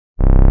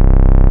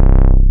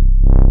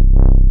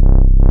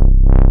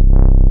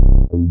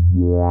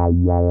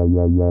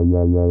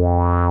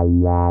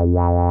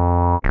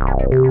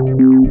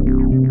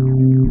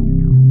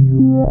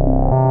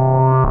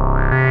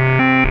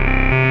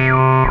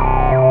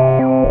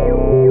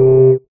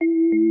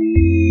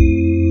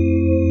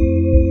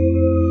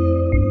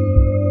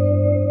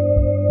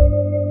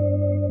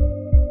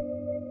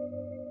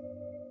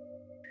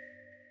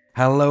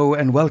Hello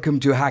and welcome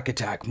to haQ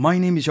attaQ. My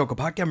name is Jakob,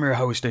 I'm your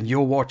host, and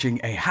you're watching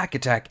a haQ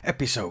attaQ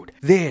episode.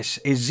 This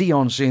is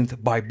ZEEON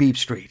Synth by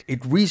BeepStreet.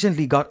 It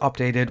recently got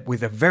updated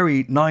with a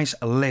very nice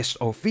list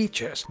of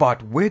features,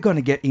 but we're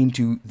gonna get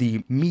into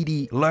the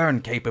MIDI learn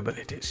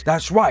capabilities.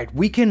 That's right,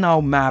 we can now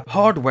map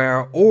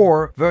hardware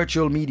or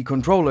virtual MIDI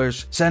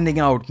controllers, sending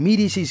out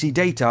MIDI CC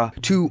data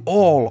to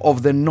all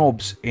of the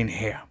knobs in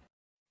here.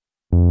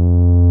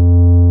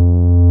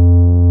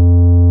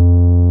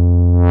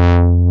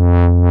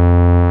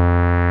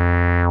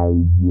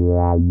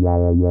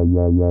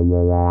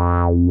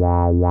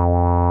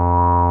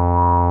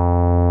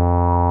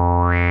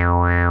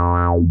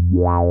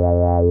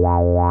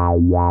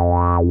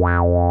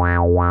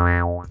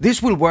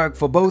 This will work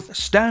for both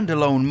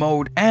standalone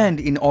mode and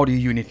in audio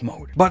unit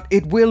mode, but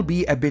it will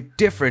be a bit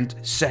different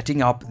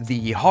setting up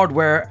the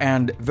hardware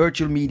and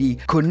virtual MIDI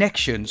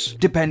connections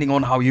depending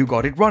on how you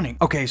got it running.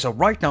 Okay, so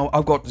right now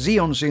I've got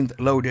ZEEON Synth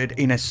loaded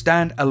in a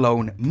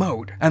standalone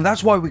mode, and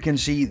that's why we can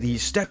see the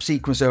step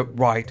sequencer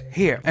right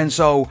here. And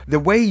so the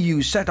way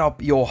you set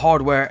up your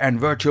hardware and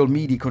virtual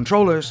MIDI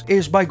controllers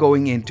is by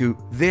going into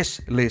this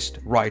list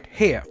right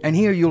here, and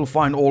here you'll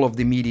find all of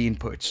the MIDI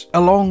inputs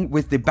along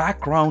with the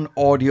background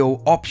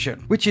audio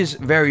option, which is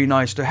very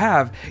nice to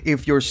have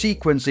if you're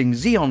sequencing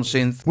ZEEON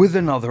Synth with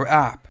another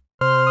app.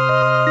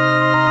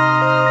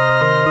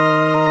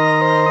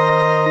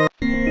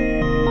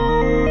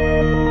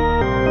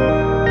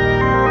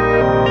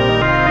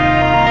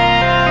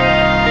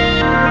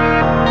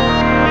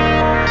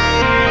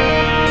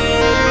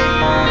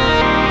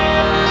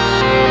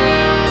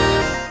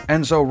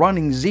 And so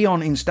running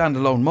ZEEON in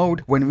standalone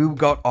mode, when we've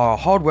got our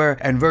hardware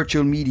and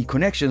virtual MIDI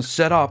connections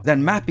set up,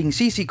 then mapping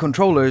CC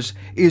controllers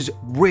is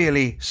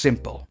really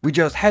simple. We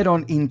just head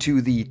on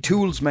into the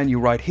tools menu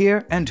right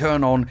here and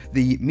turn on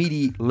the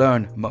MIDI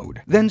learn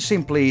mode. Then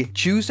simply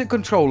choose the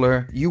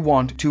controller you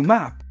want to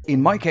map.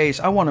 In my case,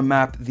 I want to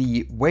map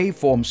the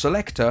waveform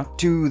selector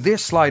to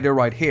this slider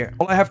right here.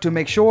 Well, I have to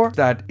make sure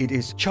that it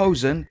is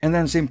chosen and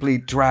then simply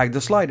drag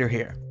the slider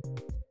here.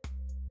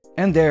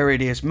 And there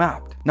it is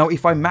mapped. Now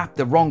if I map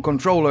the wrong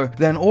controller,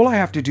 then all I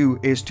have to do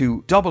is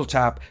to double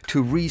tap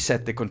to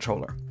reset the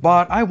controller.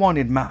 But I want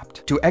it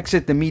mapped. To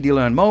exit the MIDI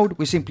learn mode,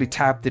 we simply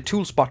tap the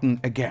tools button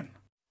again.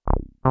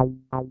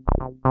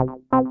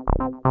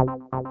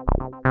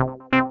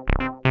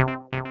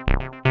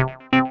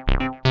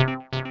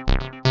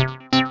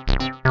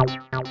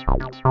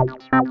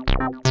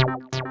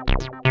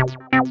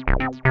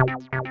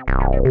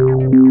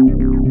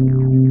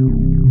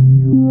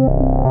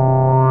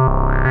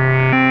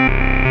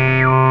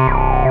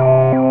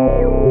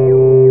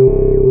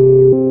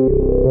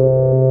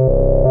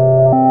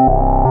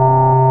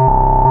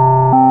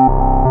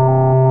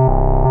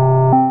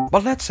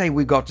 But let's say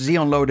we got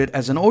ZEEON loaded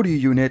as an audio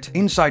unit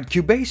inside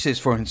Cubase,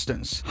 for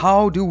instance.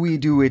 How do we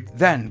do it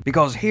then?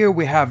 Because here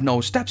we have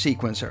no step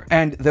sequencer,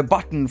 and the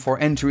button for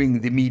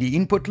entering the MIDI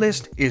input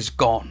list is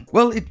gone.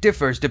 Well, it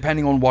differs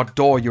depending on what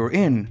DAW you're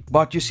in,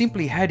 but you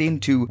simply head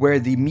into where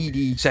the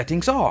MIDI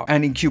settings are,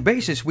 and in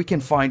Cubase we can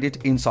find it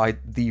inside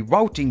the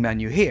routing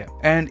menu here.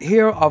 And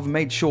here I've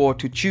made sure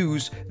to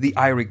choose the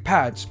iRig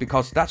pads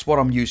because that's what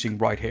I'm using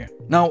right here.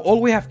 Now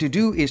all we have to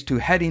do is to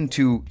head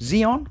into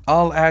ZEEON,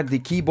 I'll add the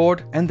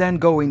keyboard, and then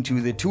go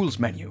into the tools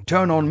menu.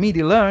 Turn on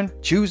MIDI learn,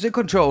 choose the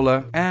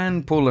controller,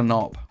 and pull a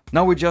knob.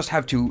 Now we just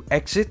have to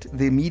exit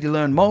the MIDI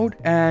learn mode,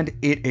 and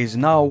it is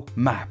now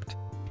mapped.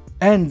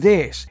 And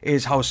this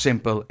is how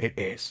simple it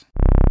is.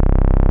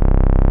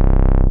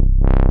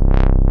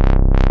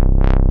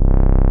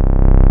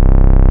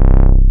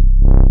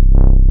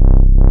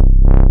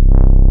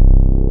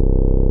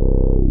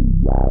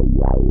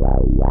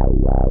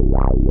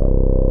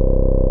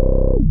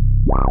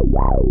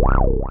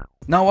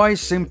 Now I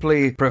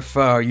simply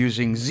prefer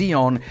using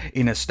ZEEON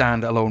in a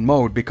standalone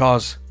mode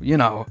because, you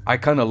know, I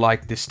kinda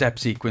like the step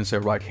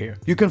sequencer right here.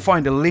 You can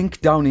find a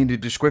link down in the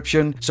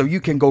description so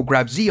you can go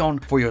grab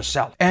ZEEON for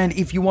yourself. And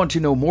if you want to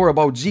know more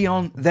about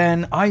ZEEON,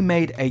 then I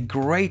made a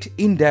great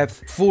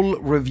in-depth full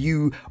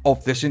review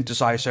of the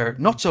synthesizer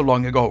not so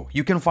long ago.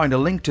 You can find a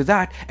link to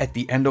that at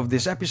the end of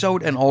this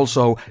episode and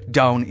also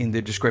down in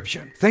the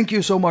description. Thank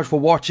you so much for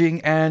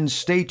watching and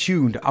stay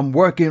tuned. I'm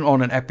working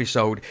on an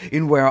episode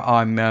in where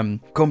I'm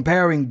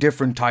comparing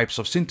different types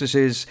of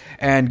synthesis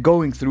and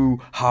going through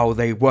how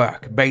they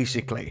work,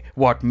 basically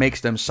what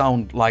makes them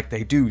sound like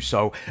they do.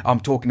 So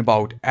I'm talking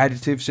about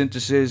additive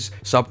synthesis,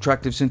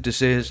 subtractive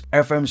synthesis,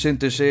 FM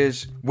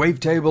synthesis,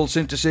 wavetable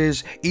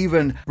synthesis,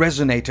 even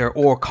resonator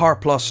or car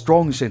plus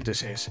strong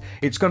synthesis.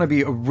 It's gonna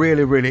be a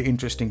really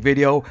interesting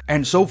video,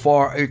 and so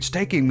far it's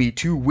taking me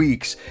 2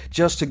 weeks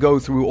just to go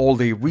through all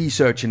the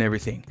research and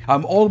everything.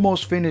 I'm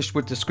almost finished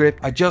with the script.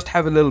 I just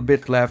have a little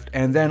bit left,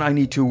 and then I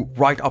need to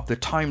write up the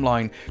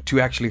timeline to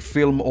actually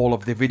film all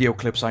of the video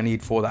clips I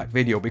need for that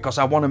video, because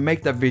I want to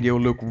make that video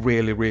look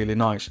really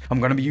nice. I'm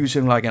going to be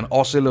using like an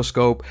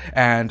oscilloscope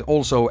and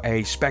also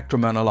a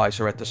spectrum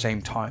analyzer at the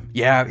same time.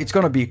 Yeah, it's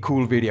going to be a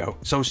cool video,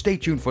 so stay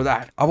tuned for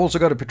that. I've also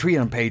got a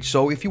Patreon page,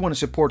 so if you want to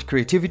support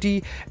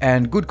creativity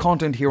and good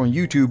content here on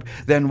YouTube,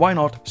 then why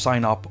not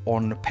sign up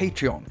on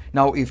Patreon?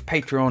 Now, if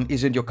Patreon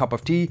isn't your cup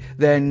of tea,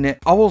 then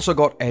I've also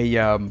got a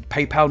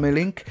PayPal me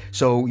link,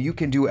 so you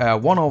can do a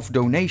one-off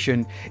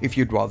donation if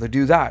you'd rather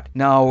do that.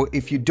 Now,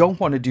 if you don't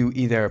want to do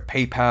either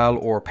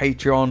PayPal or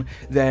Patreon,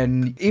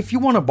 then if you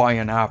want to buy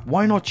an app,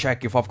 why not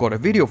check if I've got a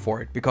video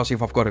for it? Because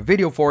if I've got a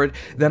video for it,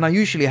 then I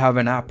usually have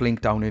an app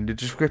link down in the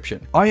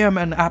description. I am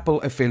an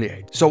Apple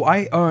affiliate, so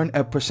I earn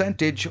a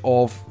percentage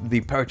of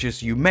the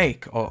purchase you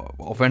make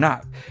of an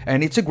app,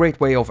 and it's a great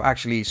way of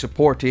actually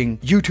supporting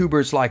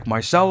YouTubers like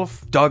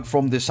myself, Doug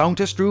from the Sound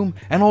Test Room,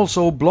 and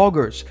also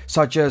bloggers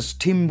such as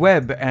Tim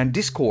Webb and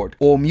Discord,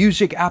 or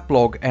Music App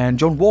Blog and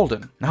John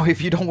Walden. Now,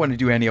 if you don't want to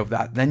do any of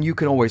that, then you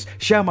can always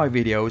share my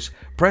videos,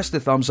 press the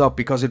thumbs up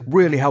because it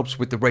really helps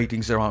with the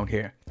ratings around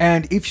here.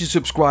 And if you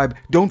subscribe,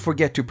 don't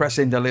forget to press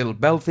in the little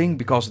bell thing,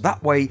 because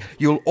that way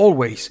you'll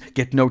always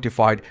get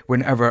notified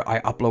whenever I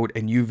upload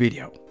a new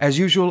video. As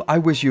usual, I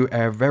wish you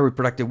a very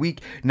productive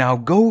week. Now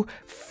go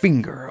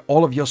finger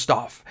all of your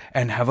stuff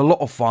and have a lot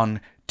of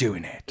fun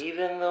doing it.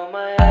 Even though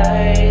my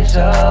eyes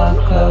are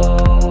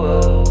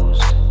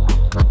closed,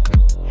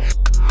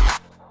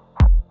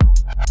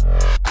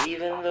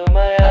 even though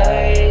my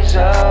eyes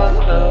are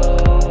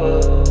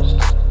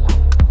closed,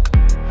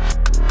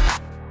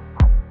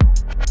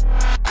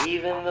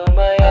 even though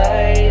my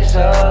eyes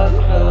are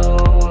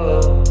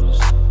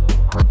closed,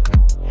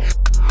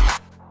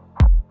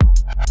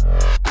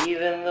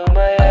 even though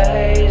my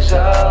eyes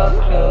are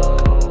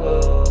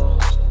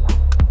closed,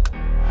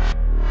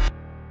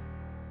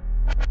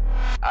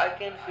 I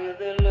can feel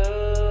the love.